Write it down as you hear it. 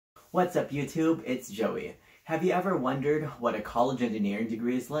What's up YouTube? It's Joey. Have you ever wondered what a college engineering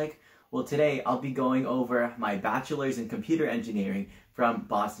degree is like? Well, today I'll be going over my bachelor's in computer engineering from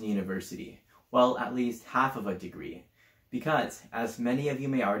Boston University. Well, at least half of a degree. Because, as many of you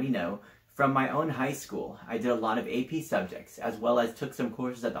may already know, from my own high school, I did a lot of AP subjects, as well as took some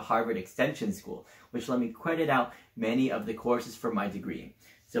courses at the Harvard Extension School, which let me credit out many of the courses for my degree.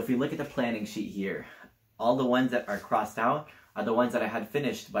 So if we look at the planning sheet here, all the ones that are crossed out are the ones that I had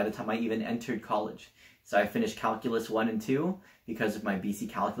finished by the time I even entered college. So I finished Calculus 1 and 2 because of my BC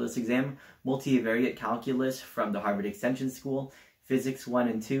Calculus exam, Multivariate Calculus from the Harvard Extension School, Physics 1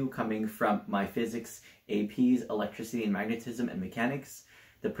 and 2 coming from my Physics APs, Electricity and Magnetism and Mechanics,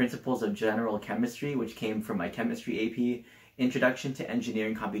 the Principles of General Chemistry, which came from my Chemistry AP, Introduction to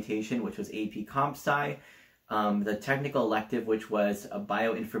Engineering Computation, which was AP Comp Sci, the technical elective, which was a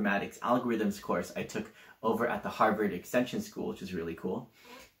bioinformatics algorithms course I took over at the Harvard Extension School, which is really cool.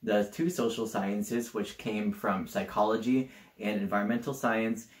 The two social sciences, which came from psychology and environmental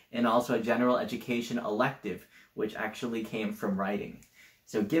science, and also a general education elective, which actually came from writing.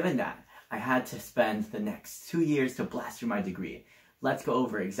 So given that, I had to spend the next 2 years to blast through my degree. Let's go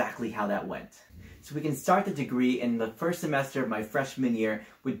over exactly how that went. So we can start the degree in the first semester of my freshman year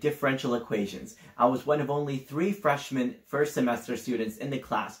with differential equations. I was one of only 3 freshman first semester students in the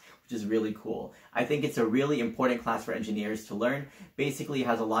class, which is really cool. I think it's a really important class for engineers to learn. Basically, it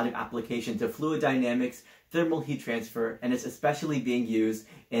has a lot of application to fluid dynamics, thermal heat transfer, and it's especially being used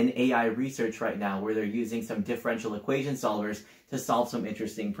in AI research right now, where they're using some differential equation solvers to solve some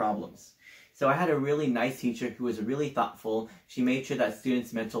interesting problems. So I had a really nice teacher who was really thoughtful. She made sure that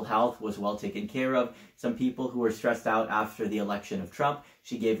students' mental health was well taken care of. Some people who were stressed out after the election of Trump,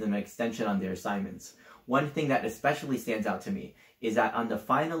 she gave them an extension on their assignments. One thing that especially stands out to me is that on the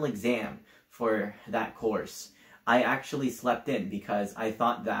final exam for that course, I actually slept in because I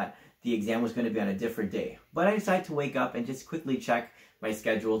thought that the exam was going to be on a different day. But I decided to wake up and just quickly check my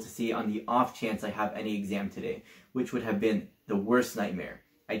schedule to see on the off chance I have any exam today, which would have been the worst nightmare.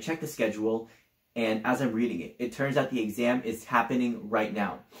 I checked the schedule, and as I'm reading it, it turns out the exam is happening right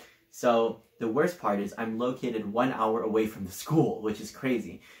now. So the worst part is I'm located 1 hour away from the school, which is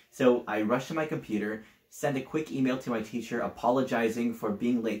crazy. So I rush to my computer, send a quick email to my teacher apologizing for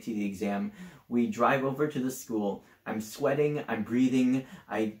being late to the exam. We drive over to the school. I'm sweating, I'm breathing,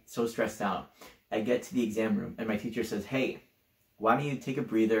 I'm so stressed out. I get to the exam room, and my teacher says, "Hey, why don't you take a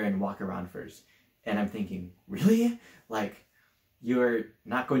breather and walk around first?" And I'm thinking, really? Like, you're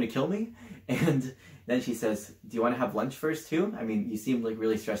not going to kill me? And then she says, "Do you want to have lunch first too? I mean, you seem like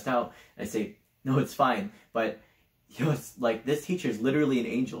really stressed out." I say, "No, it's fine." But you know, it's like, this teacher is literally an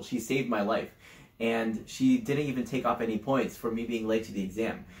angel. She saved my life. And she didn't even take off any points for me being late to the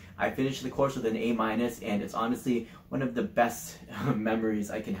exam. I finished the course with an A-, and it's honestly one of the best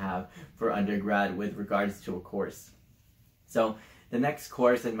memories I can have for undergrad with regards to a course. So the next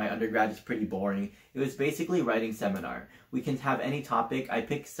course in my undergrad is pretty boring. It was basically writing seminar. We can have any topic. I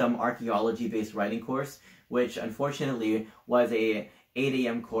picked some archaeology-based writing course, which unfortunately was a 8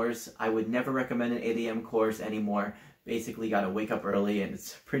 a.m. course. I would never recommend an 8 a.m. course anymore. Basically got to wake up early, and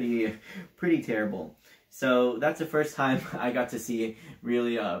it's pretty terrible. So that's the first time I got to see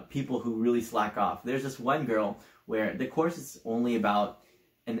really people who really slack off. There's this one girl where the course is only about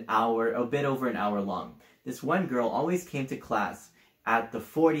an hour, a bit over an hour long. This one girl always came to class at the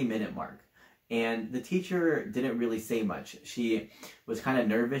 40-minute mark, and the teacher didn't really say much. She was kind of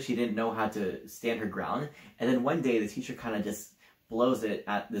nervous. She didn't know how to stand her ground. And then one day the teacher kind of just blows it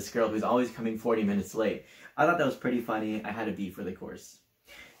at this girl who's always coming 40 minutes late. I thought that was pretty funny. I had a B for the course.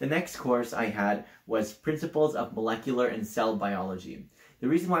 The next course I had was Principles of Molecular and Cell Biology. The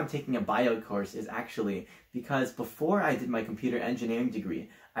reason why I'm taking a bio course is actually because before I did my computer engineering degree,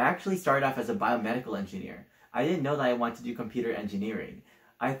 I actually started off as a biomedical engineer. I didn't know that I wanted to do computer engineering.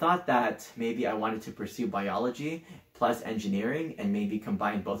 I thought that maybe I wanted to pursue biology plus engineering and maybe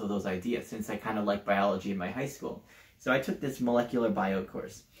combine both of those ideas, since I kind of liked biology in my high school. So I took this molecular bio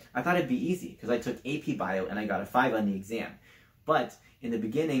course. I thought it'd be easy because I took AP Bio and I got a 5 on the exam. But in the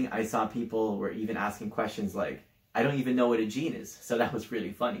beginning, I saw people were even asking questions like, "I don't even know what a gene is." So that was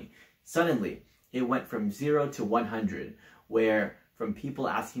really funny. Suddenly, it went from 0 to 100, where from people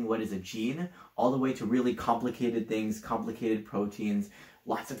asking what is a gene, all the way to really complicated things, complicated proteins,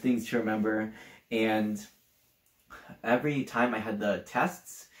 lots of things to remember. And every time I had the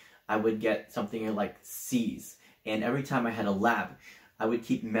tests, I would get something like C's. And every time I had a lab, I would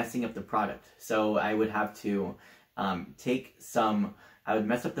keep messing up the product. So I would have to I would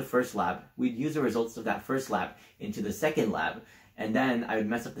mess up the first lab. We'd use the results of that first lab into the second lab, and then I would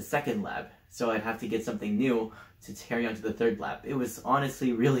mess up the second lab. So I'd have to get something new to carry on to the third lab. It was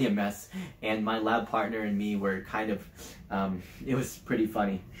honestly really a mess, and my lab partner and me were kind of, it was pretty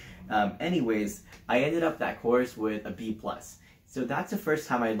funny. Anyways, I ended up that course with a B+. So that's the first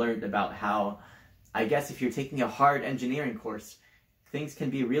time I learned about how, I guess if you're taking a hard engineering course, things can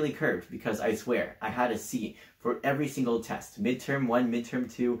be really curved, because I swear, I had a C for every single test, midterm 1,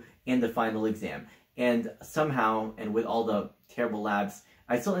 midterm 2, and the final exam. And somehow, and with all the terrible labs,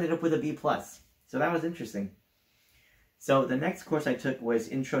 I still ended up with a B+. So that was interesting. So the next course I took was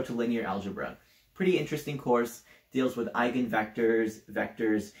Intro to Linear Algebra. Pretty interesting course, deals with eigenvectors,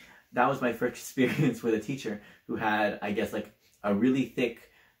 vectors. That was my first experience with a teacher who had, I guess, like a really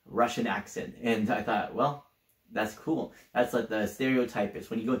thick Russian accent. And I thought, well, that's cool. That's like the stereotype is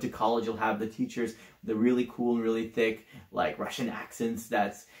when you go to college, you'll have the teachers with the really cool, really thick, like Russian accents.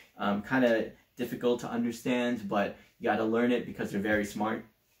 That's kind of difficult to understand, but you got to learn it because they're very smart.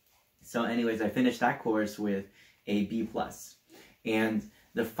 So anyways, I finished that course with a B+. And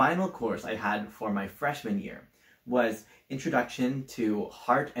the final course I had for my freshman year was Introduction to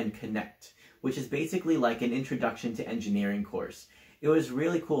Heart and Kinect, which is basically like an introduction to engineering course. It was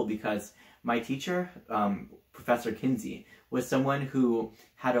really cool because my teacher, Professor Kinsey, was someone who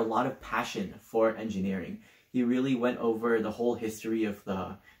had a lot of passion for engineering. He really went over the whole history of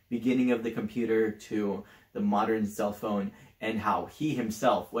the beginning of the computer to the modern cell phone, and how he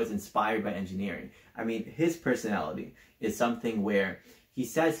himself was inspired by engineering. I mean, his personality is something where he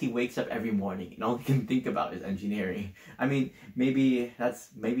says he wakes up every morning and all he can think about is engineering. I mean, maybe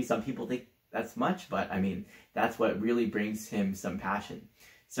some people think that's much, but I mean, that's what really brings him some passion.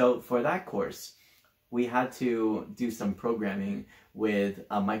 So for that course, we had to do some programming with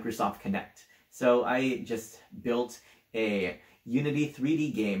Microsoft Kinect. So I just built a Unity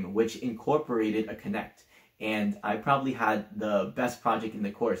 3D game which incorporated a Kinect. And I probably had the best project in the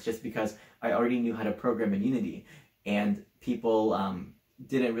course just because I already knew how to program in Unity. And people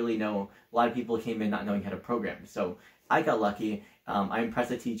didn't really know, a lot of people came in not knowing how to program. So I got lucky, I impressed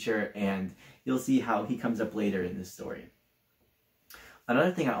the teacher, and you'll see how he comes up later in this story.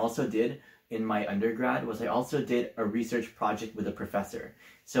 Another thing I also did in my undergrad was I also did a research project with a professor.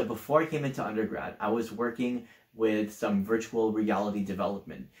 So before I came into undergrad, I was working with some virtual reality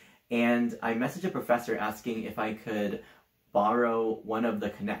development. And I messaged a professor asking if I could borrow one of the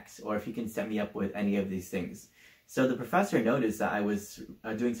Kinects, or if he can set me up with any of these things. So the professor noticed that I was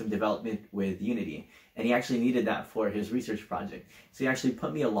doing some development with Unity, and he actually needed that for his research project. So he actually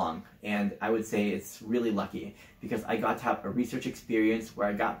put me along, and I would say it's really lucky because I got to have a research experience where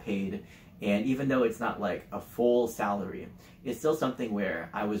I got paid, and even though it's not like a full salary, it's still something where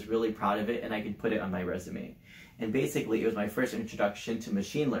I was really proud of it and I could put it on my resume. And basically, it was my first introduction to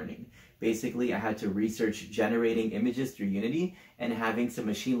machine learning. Basically, I had to research generating images through Unity and having some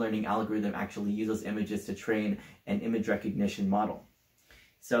machine learning algorithm actually use those images to train an image recognition model.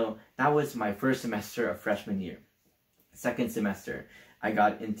 So that was my first semester of freshman year. Second semester, I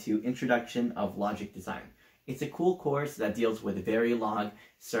got into Introduction of Logic Design. It's a cool course that deals with Verilog,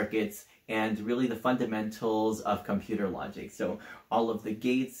 circuits, and really the fundamentals of computer logic. So all of the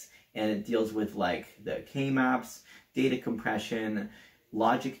gates, and it deals with like the K-maps, data compression,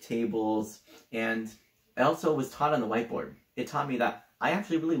 logic tables, and it also was taught on the whiteboard. It taught me that I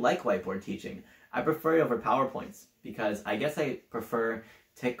actually really like whiteboard teaching. I prefer it over PowerPoints because I guess I prefer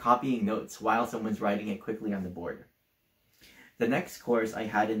copying notes while someone's writing it quickly on the board. The next course I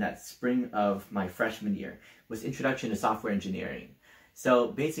had in that spring of my freshman year was Introduction to Software Engineering. So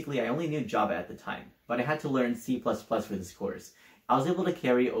basically I only knew Java at the time, but I had to learn C++ for this course. I was able to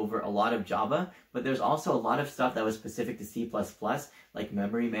carry over a lot of Java, but there's also a lot of stuff that was specific to C++, like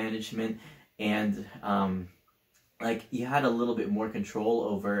memory management, and like you had a little bit more control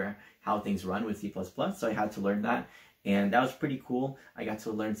over how things run with C++, so I had to learn that, and that was pretty cool. I got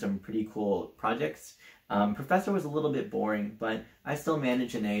to learn some pretty cool projects. Professor was a little bit boring, but I still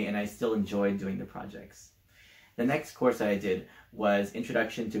managed an A, and I still enjoyed doing the projects. The next course that I did was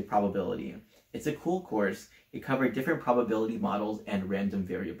Introduction to Probability. It's a cool course. It covered different probability models and random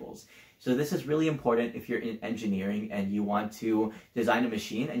variables. So this is really important if you're in engineering and you want to design a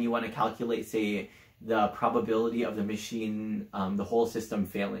machine and you want to calculate, say, the probability of the machine, the whole system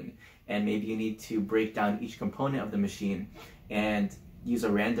failing. And maybe you need to break down each component of the machine and use a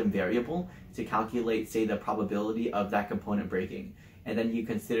random variable to calculate, say, the probability of that component breaking. And then you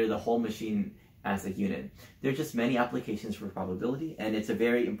consider the whole machine as a unit. There are just many applications for probability, and it's a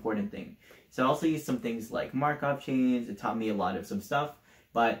very important thing. So I also used some things like Markov chains. It taught me a lot of some stuff,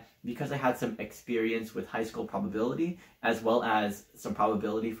 but because I had some experience with high school probability, as well as some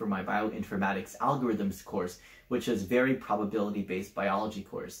probability for my bioinformatics algorithms course, which is very probability-based biology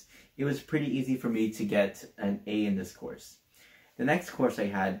course, it was pretty easy for me to get an A in this course. The next course I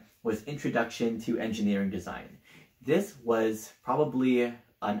had was Introduction to Engineering Design. This was probably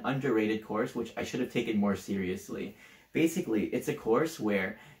an underrated course, which I should have taken more seriously. Basically, it's a course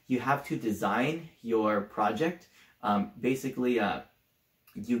where you have to design your project.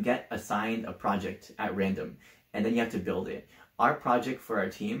 You get assigned a project at random, and then you have to build it. Our project for our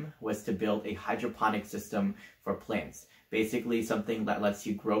team was to build a hydroponic system for plants. Basically, something that lets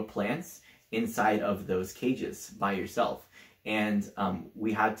you grow plants inside of those cages by yourself. And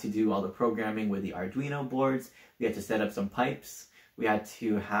we had to do all the programming with the Arduino boards. We had to set up some pipes. We had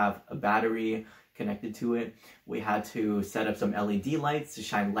to have a battery connected to it. We had to set up some LED lights to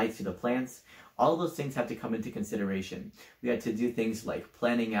shine lights to the plants. All those things have to come into consideration. We had to do things like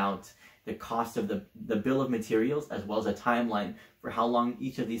planning out the cost of the bill of materials, as well as a timeline for how long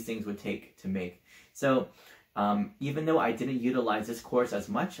each of these things would take to make. So even though I didn't utilize this course as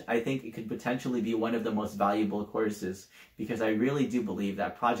much, I think it could potentially be one of the most valuable courses, because I really do believe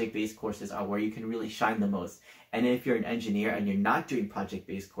that project-based courses are where you can really shine the most. And if you're an engineer and you're not doing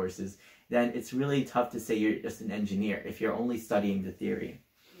project-based courses, then it's really tough to say you're just an engineer if you're only studying the theory.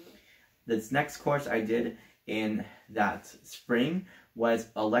 This next course I did in that spring was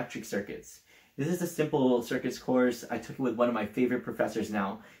Electric Circuits. This is a simple circuits course. I took it with one of my favorite professors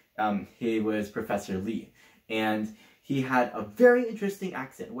now. He was Professor Lee. And he had a very interesting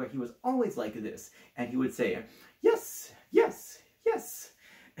accent where he was always like this. And he would say, yes, yes, yes.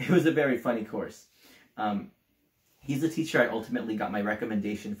 It was a very funny course. He's the teacher I ultimately got my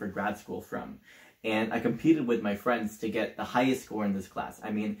recommendation for grad school from. And I competed with my friends to get the highest score in this class. I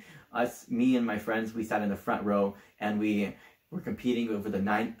mean, me and my friends, we sat in the front row and we were competing over the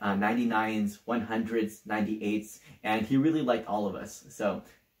 99s, 100s, 98s, and he really liked all of us. So,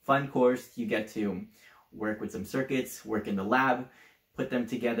 fun course. You get to work with some circuits, work in the lab, put them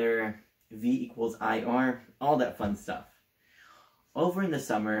together, V equals IR, all that fun stuff. Over in the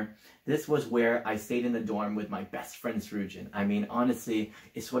summer, this was where I stayed in the dorm with my best friend Srujan. I mean, honestly,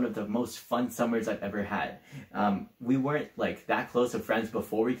 it's one of the most fun summers I've ever had. We weren't like that close of friends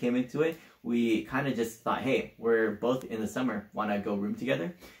before we came into it. We kind of just thought, hey, we're both in the summer, why not go room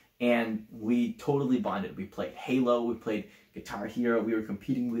together? And we totally bonded. We played Halo, we played Guitar Hero, we were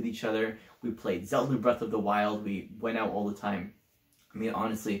competing with each other, we played Zelda Breath of the Wild, we went out all the time. I mean,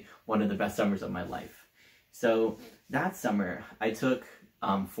 honestly, one of the best summers of my life. So that summer, I took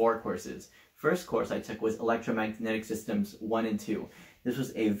 4 courses. First course I took was Electromagnetic Systems 1 and 2. This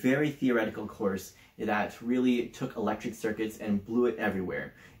was a very theoretical course that really took electric circuits and blew it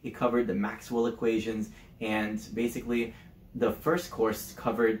everywhere. It covered the Maxwell equations, and basically the first course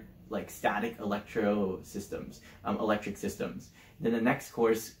covered like static electric systems. Then the next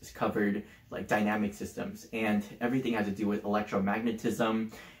course covered like dynamic systems, and everything had to do with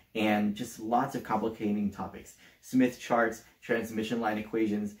electromagnetism and just lots of complicating topics. Smith charts, transmission line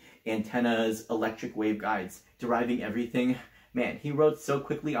equations, antennas, electric waveguides, deriving everything. Man, he wrote so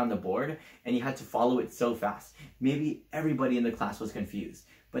quickly on the board, and you had to follow it so fast. Maybe everybody in the class was confused,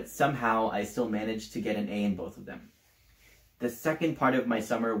 but somehow I still managed to get an A in both of them. The second part of my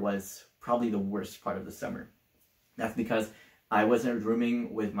summer was probably the worst part of the summer. That's because I wasn't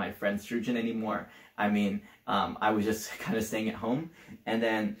rooming with my friend Srujan anymore. I mean, I was just kind of staying at home. And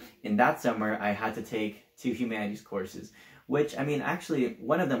then in that summer, I had to take 2 humanities courses, which, I mean, actually,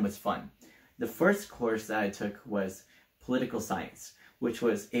 one of them was fun. The first course that I took was Political Science, which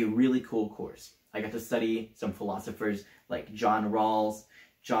was a really cool course. I got to study some philosophers like John Rawls,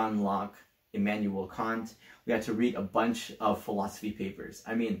 John Locke, Immanuel Kant. We had to read a bunch of philosophy papers.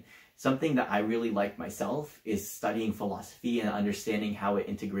 I mean, something that I really like myself is studying philosophy and understanding how it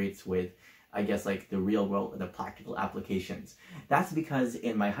integrates with, I guess, like the real world and the practical applications. That's because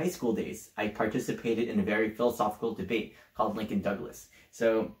in my high school days, I participated in a very philosophical debate called Lincoln Douglas.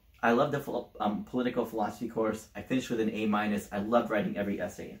 So I loved the political philosophy course. I finished with an A-. I loved writing every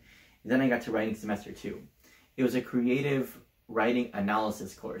essay. And then I got to writing semester 2. It was a creative writing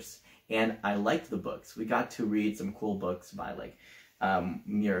analysis course, and I liked the books. We got to read some cool books by like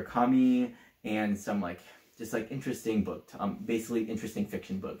Murakami and some like just like interesting books, basically interesting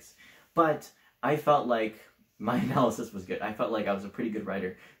fiction books. But I felt like my analysis was good. I felt like I was a pretty good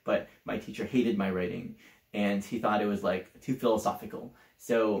writer, but my teacher hated my writing and he thought it was like too philosophical.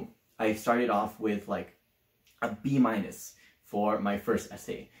 So I started off with like a B- for my first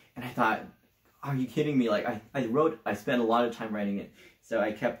essay. And I thought, are you kidding me? Like I spent a lot of time writing it. So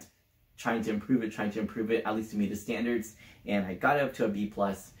I kept trying to improve it, at least to meet the standards, and I got it up to a B+.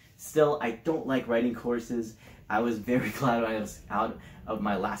 Still, I don't like writing courses. I was very glad when I was out of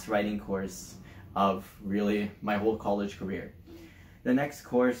my last writing course of really my whole college career. The next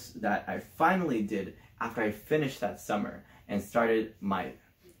course that I finally did after I finished that summer and started my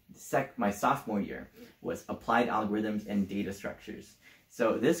sophomore year was Applied Algorithms and Data Structures.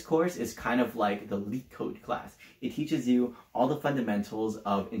 So this course is kind of like the LeetCode class. It teaches you all the fundamentals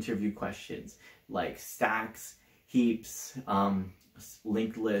of interview questions, like stacks, heaps,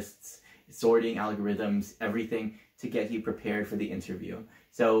 linked lists, sorting algorithms, everything to get you prepared for the interview.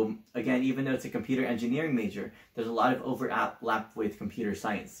 So again, even though it's a computer engineering major, there's a lot of overlap with computer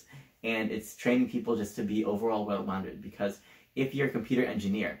science. And it's training people just to be overall well-rounded, because if you're a computer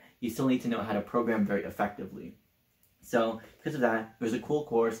engineer, you still need to know how to program very effectively. So because of that, it was a cool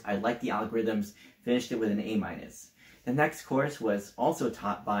course. I liked the algorithms, finished it with an A-. The next course was also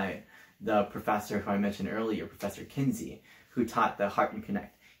taught by the professor who I mentioned earlier, Professor Kinsey, who taught the Heart and Kinect.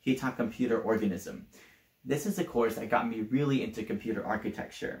 He taught computer organism. This is a course that got me really into computer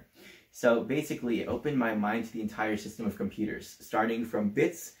architecture. So basically, it opened my mind to the entire system of computers, starting from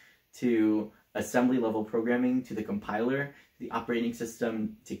bits to assembly level programming, to the compiler, the operating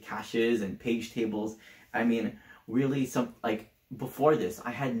system, to caches and page tables. I mean, really, before this, I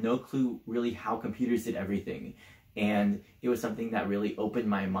had no clue really how computers did everything. And it was something that really opened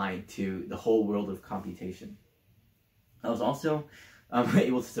my mind to the whole world of computation. I was also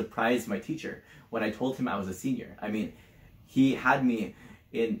able to surprise my teacher when I told him I was a senior. I mean, he had me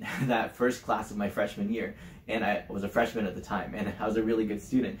in that first class of my freshman year, and I was a freshman at the time, and I was a really good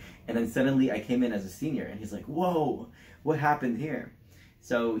student. And then suddenly I came in as a senior, and he's like, whoa, what happened here?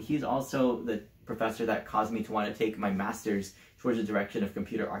 So he's also the professor that caused me to want to take my master's towards the direction of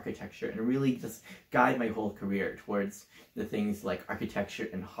computer architecture and really just guide my whole career towards the things like architecture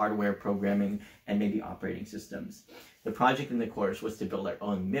and hardware programming and maybe operating systems. The project in the course was to build our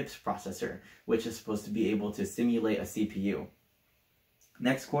own MIPS processor, which is supposed to be able to simulate a CPU.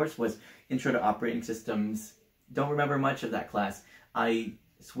 Next course was Intro to Operating Systems. Don't remember much of that class. I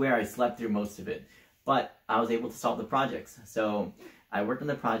swear I slept through most of it, but I was able to solve the projects. So I worked on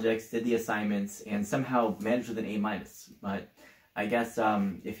the projects, did the assignments, and somehow managed with an A-. But I guess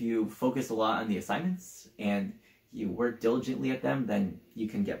if you focus a lot on the assignments and you work diligently at them, then you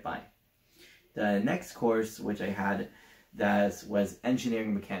can get by. The next course, which I had, was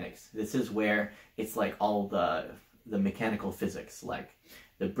Engineering Mechanics. This is where it's like all the mechanical physics, like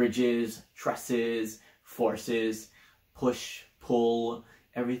the bridges, trusses, forces, push, pull,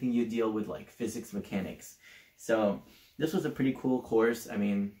 everything you deal with, like physics mechanics. So this was a pretty cool course. I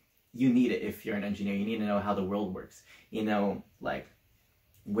mean, you need it if you're an engineer. You need to know how the world works. You know, like,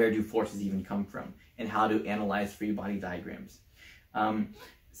 where do forces even come from, and how to analyze free body diagrams.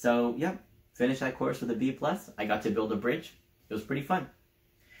 So, yep, finished that course with a B+. I got to build a bridge. It was pretty fun.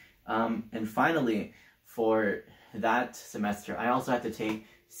 And finally, for that semester, I also had to take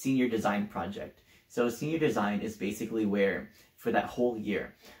Senior Design Project. So Senior Design is basically where, for that whole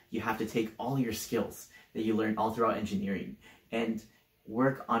year, you have to take all your skills that you learned all throughout engineering and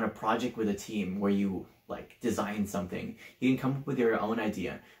work on a project with a team where you design something. You can come up with your own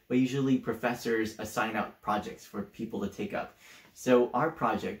idea, but usually professors assign out projects for people to take up. So our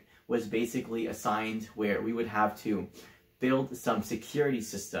project was basically assigned where we would have to build some security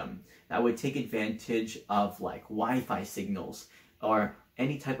system that would take advantage of Wi-Fi signals or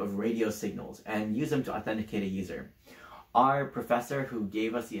any type of radio signals and use them to authenticate a user. Our professor who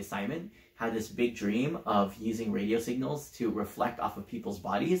gave us the assignment had this big dream of using radio signals to reflect off of people's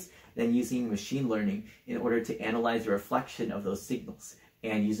bodies, then using machine learning in order to analyze the reflection of those signals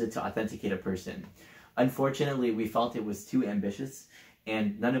and use it to authenticate a person. Unfortunately, we felt it was too ambitious,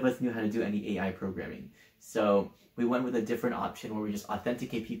 and none of us knew how to do any AI programming. So we went with a different option where we just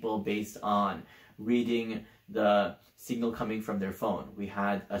authenticate people based on reading the signal coming from their phone. We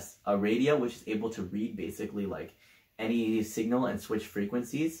had a radio which is able to read basically any signal and switch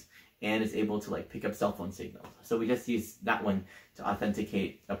frequencies, and is able to pick up cell phone signals. So we just used that one to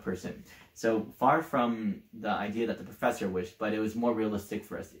authenticate a person. So far from the idea that the professor wished, but it was more realistic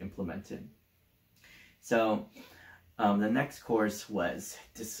for us to implement it. So the next course was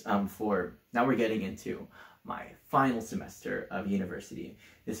now we're getting into my final semester of university.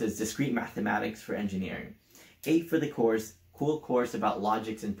 This is Discrete Mathematics for Engineering. 8 for the course, cool course about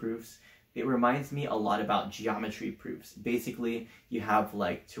logics and proofs. It reminds me a lot about geometry proofs. Basically, you have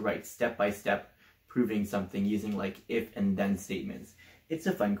to write step-by-step proving something using if and then statements. It's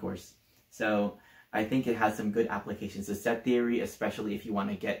a fun course. So I think it has some good applications to set theory, especially if you want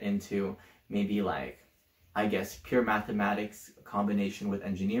to get into maybe I guess, pure mathematics combination with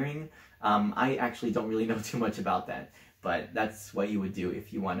engineering. I actually don't really know too much about that, but that's what you would do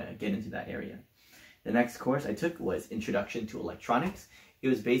if you want to get into that area. The next course I took was Introduction to Electronics. It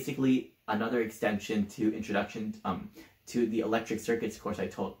was basically another extension to Introduction to the Electric Circuits course I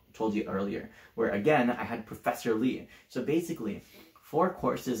told you earlier, where again, I had Professor Lee. So basically, 4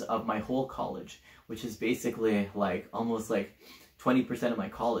 courses of my whole college, which is basically like almost like 20% of my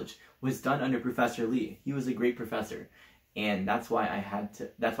college, was done under Professor Lee. He was a great professor, and that's why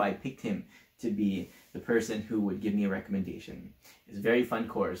I picked him to be the person who would give me a recommendation. It's a very fun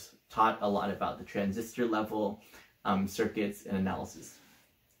course, taught a lot about the transistor level, circuits, and analysis.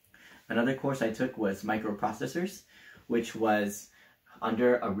 Another course I took was Microprocessors, which was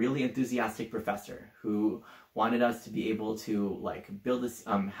under a really enthusiastic professor who wanted us to be able to like build this,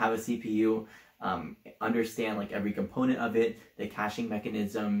 have a CPU, understand like every component of it, the caching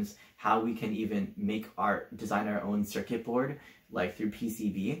mechanisms, how we can even design our own circuit board like through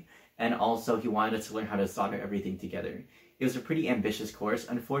PCB, and also he wanted us to learn how to solder everything together. It was a pretty ambitious course.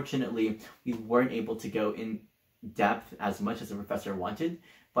 Unfortunately, we weren't able to go in depth as much as the professor wanted,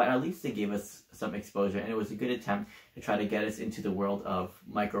 but at least they gave us some exposure, and it was a good attempt to try to get us into the world of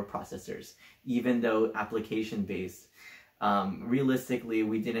microprocessors. Even though application-based, realistically,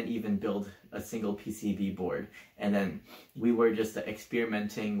 we didn't even build a single PCB board, and then we were just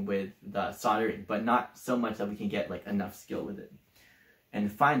experimenting with the soldering, but not so much that we can get like enough skill with it. And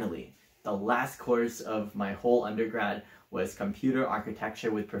finally, the last course of my whole undergrad was Computer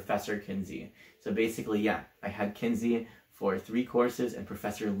Architecture with Professor Kinsey. So basically, yeah, I had Kinsey for 3 courses and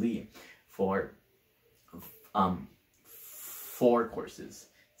Professor Lee for 4 courses.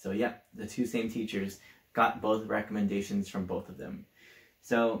 So yeah, the 2 same teachers, got both recommendations from both of them.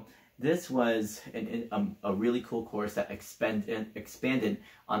 So this was a really cool course that expanded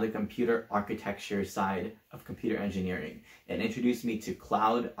on the computer architecture side of computer engineering. It introduced me to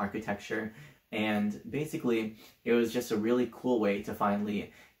cloud architecture, and basically it was just a really cool way to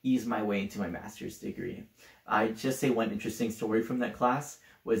finally ease my way into my master's degree. I'd just say one interesting story from that class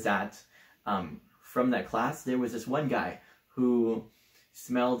was that from that class there was this one guy who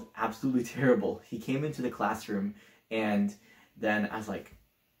smelled absolutely terrible. He came into the classroom, and then I was like,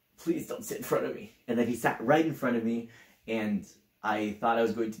 please don't sit in front of me. And then he sat right in front of me, and I thought I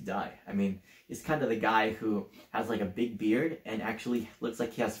was going to die. I mean, it's kind of the guy who has like a big beard and actually looks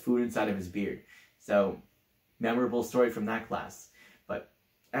like he has food inside of his beard. So, memorable story from that class. But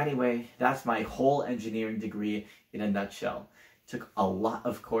anyway, that's my whole engineering degree in a nutshell. Took a lot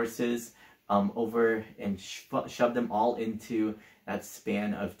of courses over and shoved them all into that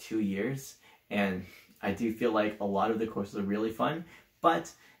span of 2 years. And I do feel like a lot of the courses are really fun,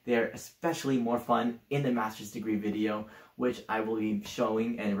 but they're especially more fun in the master's degree video, which I will be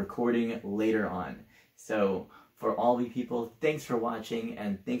showing and recording later on. So for all of you people, thanks for watching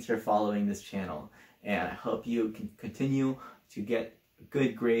and thanks for following this channel. And I hope you can continue to get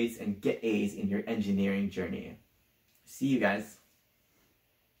good grades and get A's in your engineering journey. See you guys.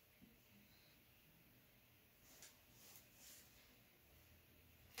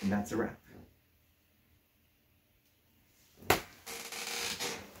 And that's a wrap.